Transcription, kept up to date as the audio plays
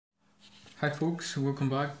Hi folks, welcome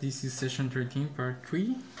back. This is session 13, part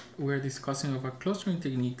 3. We're discussing about clustering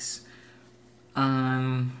techniques,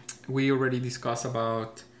 and we already discussed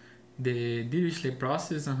about the Dirichlet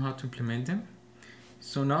process and how to implement them.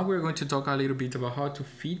 So now we're going to talk a little bit about how to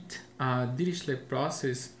fit a Dirichlet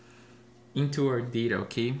process into our data,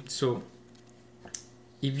 okay? So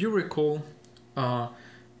if you recall,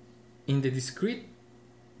 in the discrete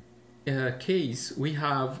case, we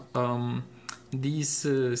have these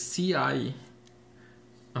CI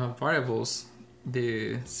variables,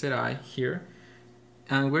 the set I here,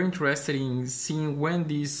 and we're interested in seeing when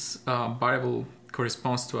this variable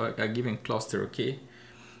corresponds to a given cluster, okay?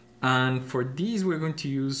 And for these, we're going to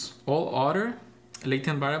use all other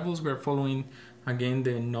latent variables. We're following again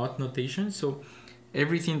the not notation, so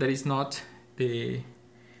everything that is not the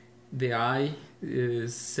I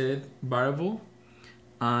set variable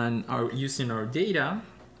and are using our data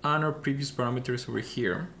and our previous parameters over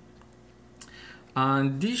here.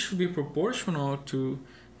 And this should be proportional to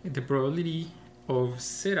the probability of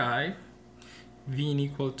set I being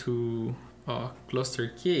equal to cluster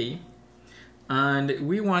K. And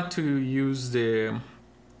we want to use the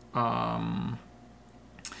some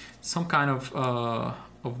kind of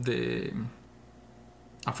the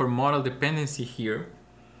for model dependency here.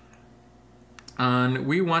 And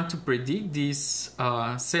we want to predict this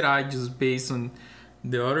set I just based on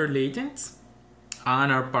the other latents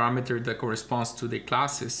and our parameter that corresponds to the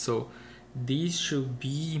classes. So these should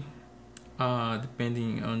be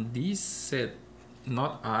depending on this set,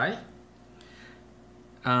 not I,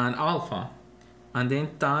 and alpha, and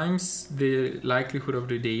then times the likelihood of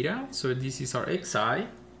the data. So this is our xi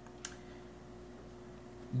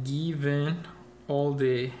given all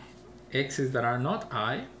the x's that are not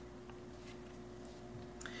I,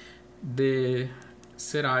 the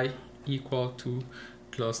set I equal to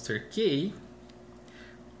cluster K,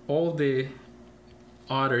 all the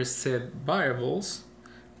other set variables,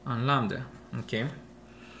 and lambda, okay?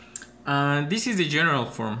 And this is the general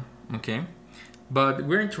form, okay? But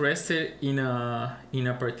we're interested in a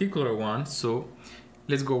particular one, so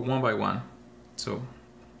let's go one by one. So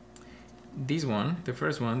this one, the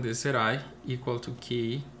first one, the set I equal to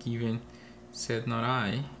K given set not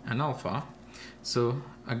I and alpha. So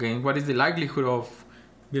again, what is the likelihood of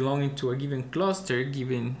belonging to a given cluster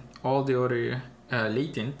given all the other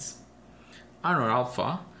latents and our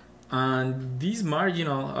alpha? And this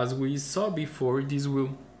marginal, as we saw before, this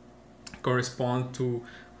will correspond to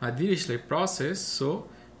a Dirichlet process. So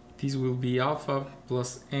this will be alpha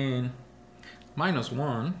plus n minus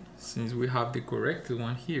 1, since we have the corrected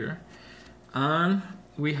one here. And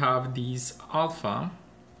we have this alpha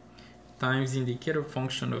times the indicator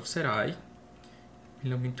function of set I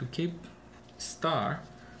belonging to K star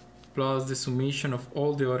plus the summation of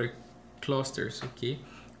all the other clusters, okay?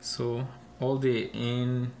 So all the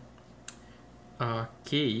n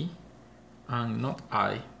K and not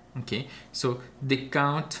I, okay? So the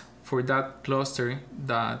count for that cluster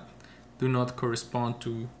that do not correspond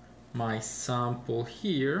to my sample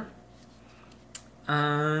here,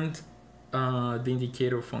 and the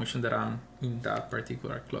indicator function that I'm in that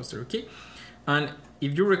particular cluster, okay? And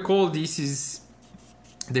if you recall, this is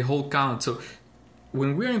the whole count. So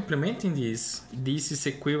when we're implementing this is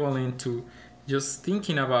equivalent to just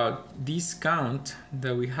thinking about this count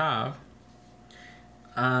that we have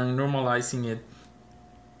and normalizing it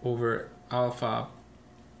over alpha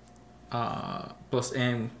plus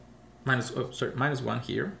n minus minus 1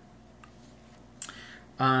 here,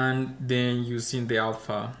 and then using the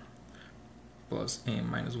alpha plus n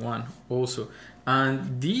minus 1 also.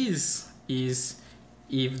 And this is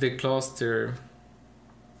if the cluster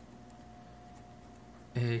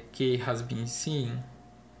K has been seen,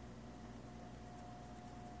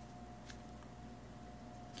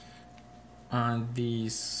 and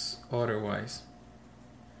this otherwise.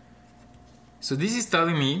 So this is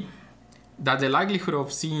telling me that the likelihood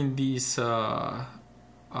of seeing this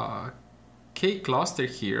K cluster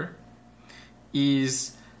here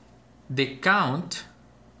is the count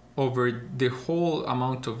over the whole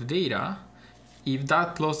amount of data, if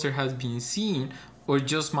that cluster has been seen, or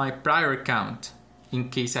just my prior count in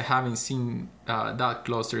case I haven't seen that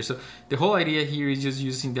cluster. So the whole idea here is just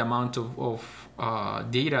using the amount of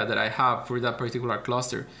data that I have for that particular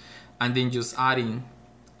cluster, and then just adding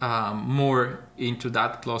more into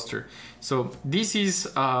that cluster. So this is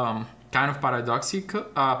kind of paradox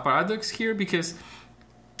here, because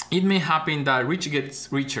it may happen that rich gets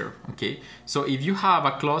richer, okay? So if you have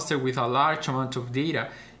a cluster with a large amount of data,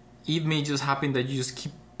 it may just happen that you just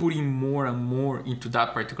keep putting more and more into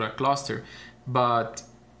that particular cluster. But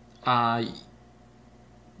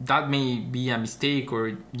that may be a mistake,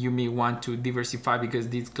 or you may want to diversify because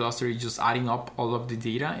this cluster is just adding up all of the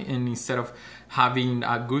data, and instead of having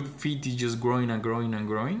a good fit, it's just growing and growing and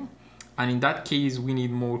growing. And in that case, we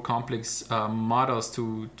need more complex models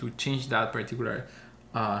to change that particular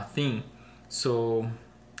thing. So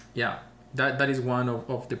yeah, that is one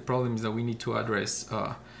of the problems that we need to address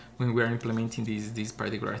when we are implementing these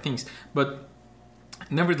particular things. But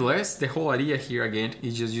nevertheless, the whole idea here again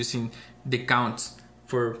is just using the counts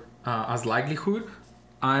for as likelihood,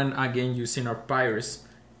 and again using our pairs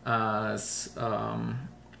as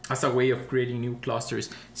a way of creating new clusters.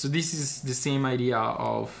 So this is the same idea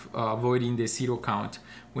of avoiding the zero count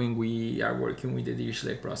when we are working with the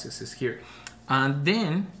Dirichlet processes here. And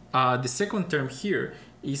then the second term here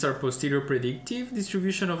is our posterior predictive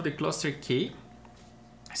distribution of the cluster K.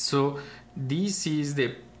 So this is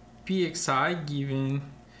the PXI given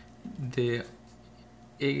the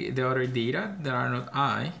other data that are not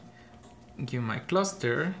I, given my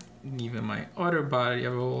cluster, given my other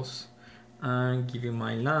variables, and given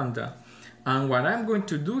my lambda. And what I'm going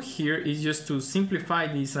to do here is just to simplify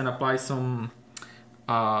this and apply some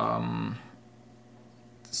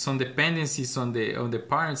dependencies on the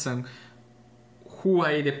parents and who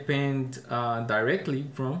I depend directly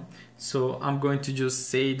from. So I'm going to just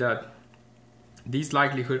say that this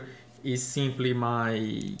likelihood is simply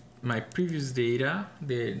my previous data,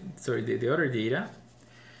 the other data,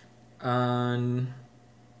 and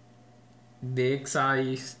the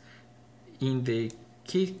xi is in the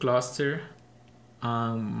K cluster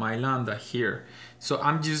and my lambda here. So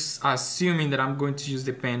I'm just assuming that I'm going to just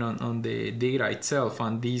depend on the data itself,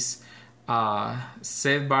 and these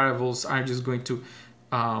set variables are just going to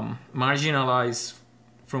marginalize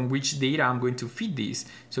from which data I'm going to feed this.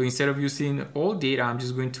 So instead of using all data, I'm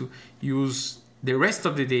just going to use the rest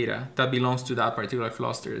of the data that belongs to that particular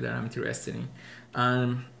cluster that I'm interested in.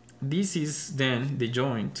 And this is then the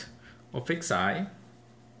joint of xi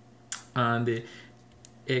and the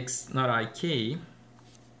x not I k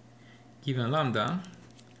given lambda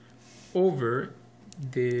over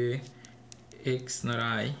the x not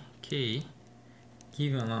I k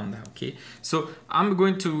given lambda. Okay, so I'm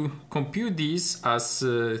going to compute this as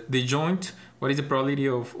the joint, what is the probability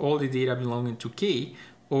of all the data belonging to k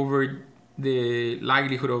over the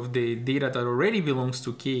likelihood of the data that already belongs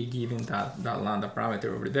to k given that lambda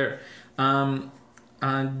parameter over there. And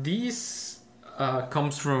this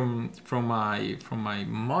comes from my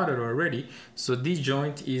model already. So this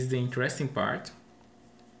joint is the interesting part.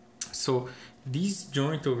 So this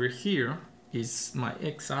joint over here is my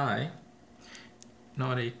xi,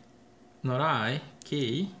 not I,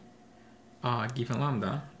 k, given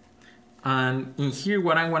lambda. And in here,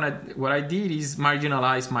 what I did is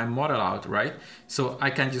marginalize my model out, right? So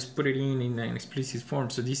I can just put it in an explicit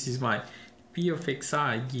form. So this is my p of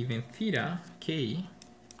xi given theta k,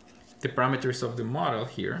 the parameters of the model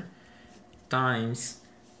here, times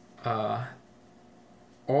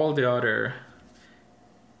all the other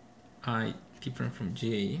I different from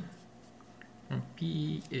j, from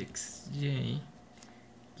pxj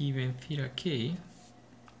given theta k,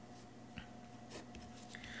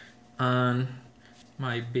 and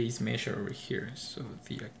my base measure over here, so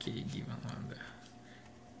theta k given lambda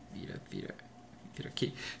theta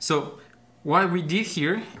k. So what we did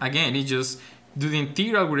here again is just do the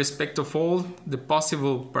integral with respect of all the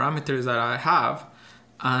possible parameters that I have,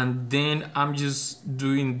 and then I'm just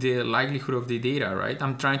doing the likelihood of the data, right?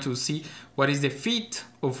 I'm trying to see what is the fit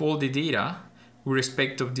of all the data with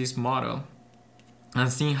respect of this model,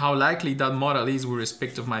 and seeing how likely that model is with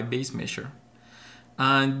respect of my base measure.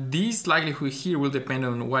 And this likelihood here will depend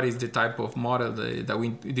on what is the type of model that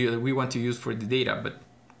we want to use for the data. But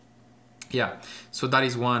yeah, so that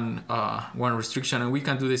is one restriction, and we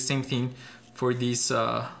can do the same thing for this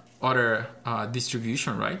other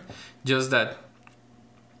distribution, right? Just that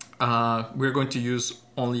we're going to use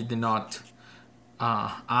only the not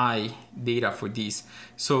I data for this.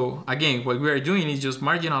 So again, what we are doing is just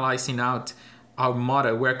marginalizing out our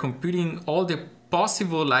model. We're computing all the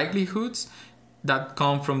possible likelihoods that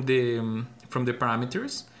come from the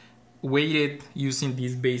parameters, weighted using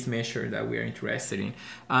this base measure that we are interested in.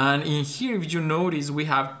 And in here, if you notice, we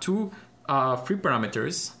have two free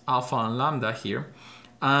parameters, alpha and lambda here.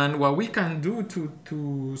 And what we can do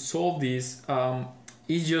to solve this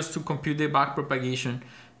is just to compute the backpropagation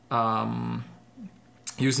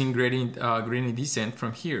using gradient descent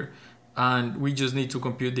from here. And we just need to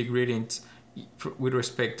compute the gradient with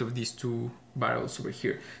respect of these two variables over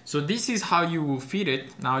here. So this is how you will feed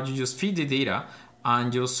it. Now you just feed the data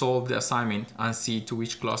and just solve the assignment and see to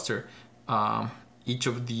which cluster each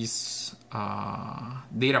of these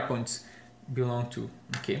data points belong to.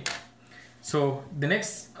 Okay, so the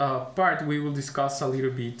next part we will discuss a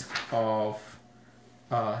little bit of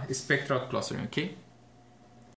spectral clustering. Okay.